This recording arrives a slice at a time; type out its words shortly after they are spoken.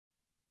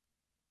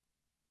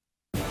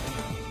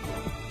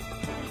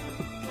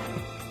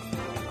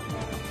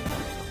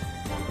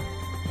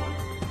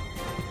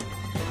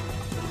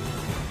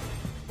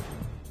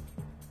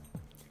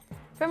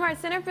From our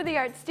Center for the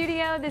Arts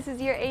studio, this is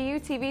your AU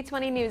TV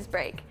 20 News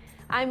Break.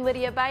 I'm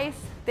Lydia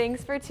Bice.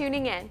 Thanks for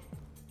tuning in.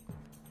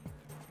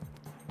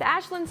 The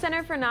Ashland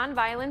Center for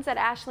Nonviolence at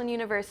Ashland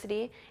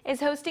University is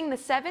hosting the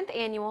 7th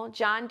annual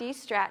John D.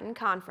 Stratton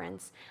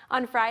Conference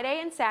on Friday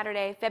and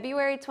Saturday,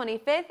 February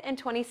 25th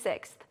and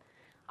 26th.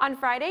 On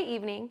Friday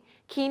evening,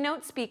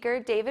 keynote speaker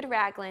David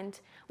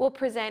Ragland will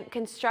present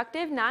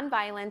Constructive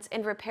Nonviolence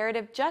and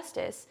Reparative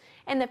Justice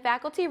in the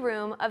faculty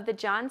room of the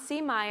John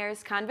C.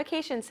 Myers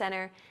Convocation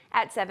Center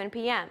at 7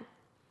 p.m.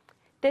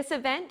 This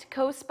event,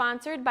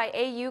 co-sponsored by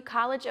AU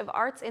College of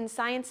Arts and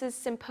Sciences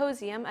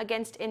Symposium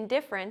Against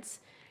Indifference,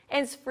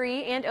 is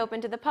free and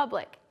open to the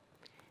public.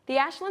 The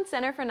Ashland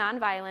Center for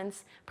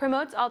Nonviolence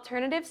promotes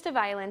alternatives to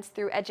violence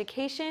through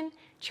education,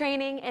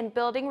 training, and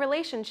building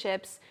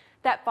relationships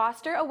that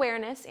foster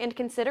awareness and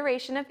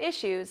consideration of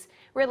issues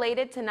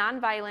related to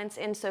nonviolence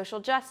and social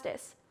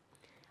justice.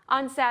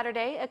 On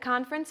Saturday, a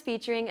conference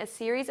featuring a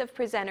series of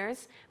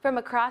presenters from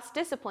across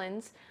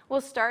disciplines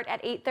will start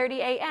at 8:30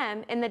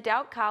 a.m. in the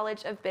Doubt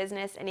College of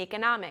Business and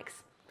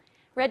Economics.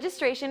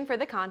 Registration for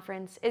the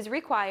conference is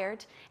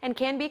required and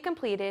can be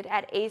completed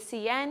at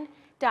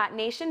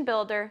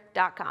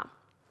acn.nationbuilder.com.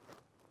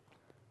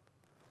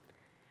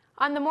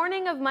 On the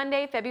morning of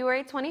Monday,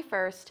 February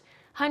 21st,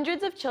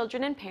 hundreds of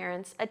children and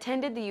parents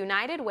attended the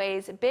United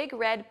Way's Big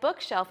Red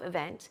Bookshelf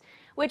event,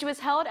 which was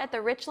held at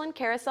the Richland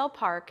Carousel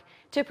Park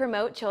to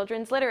promote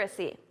children's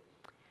literacy.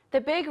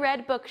 The Big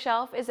Red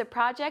Bookshelf is a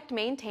project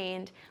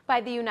maintained by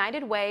the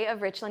United Way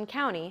of Richland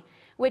County,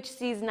 which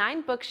sees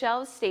 9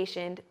 bookshelves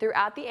stationed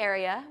throughout the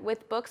area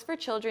with books for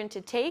children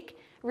to take,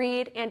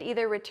 read, and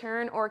either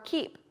return or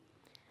keep.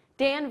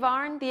 Dan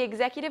Varn, the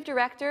executive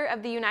director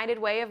of the United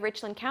Way of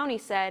Richland County,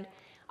 said,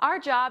 "Our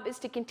job is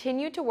to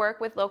continue to work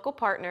with local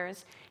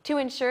partners to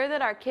ensure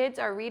that our kids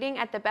are reading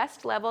at the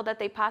best level that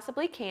they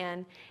possibly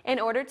can in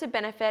order to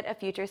benefit a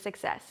future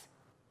success."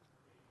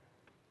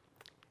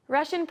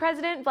 Russian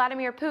President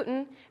Vladimir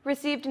Putin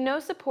received no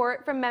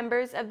support from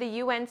members of the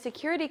UN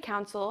Security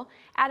Council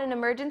at an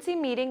emergency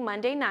meeting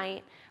Monday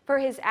night for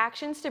his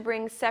actions to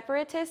bring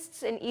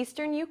separatists in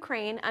eastern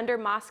Ukraine under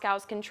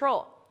Moscow's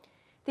control.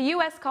 The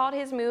U.S. called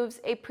his moves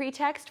a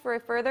pretext for a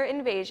further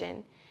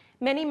invasion.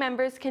 Many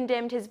members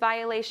condemned his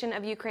violation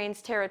of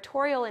Ukraine's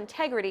territorial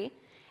integrity,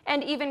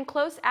 and even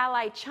close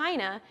ally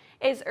China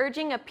is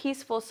urging a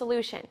peaceful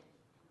solution.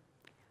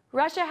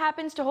 Russia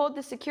happens to hold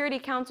the Security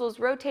Council's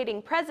rotating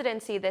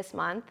presidency this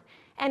month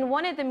and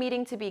wanted the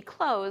meeting to be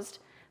closed,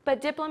 but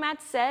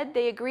diplomats said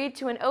they agreed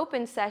to an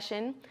open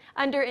session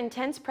under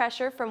intense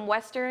pressure from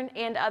Western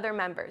and other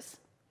members.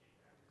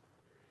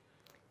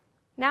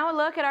 Now a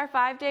look at our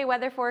 5-day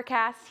weather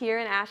forecast here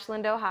in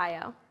Ashland,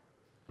 Ohio.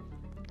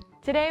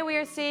 Today we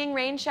are seeing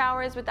rain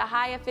showers with a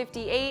high of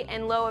 58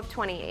 and low of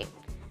 28.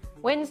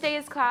 Wednesday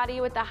is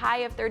cloudy with a high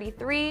of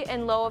 33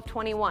 and low of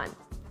 21.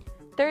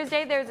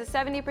 Thursday there's a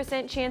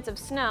 70% chance of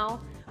snow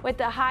with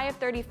a high of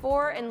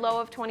 34 and low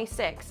of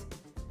 26.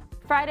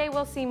 Friday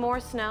we'll see more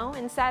snow,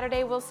 and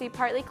Saturday we'll see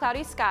partly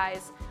cloudy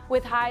skies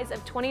with highs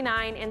of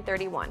 29 and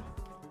 31.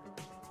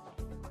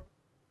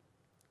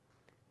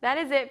 That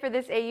is it for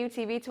this AU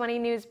TV 20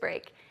 News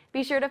Break.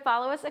 Be sure to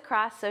follow us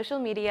across social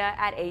media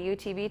at AU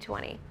TV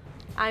 20.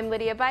 I'm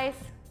Lydia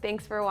Bice.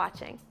 Thanks for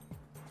watching.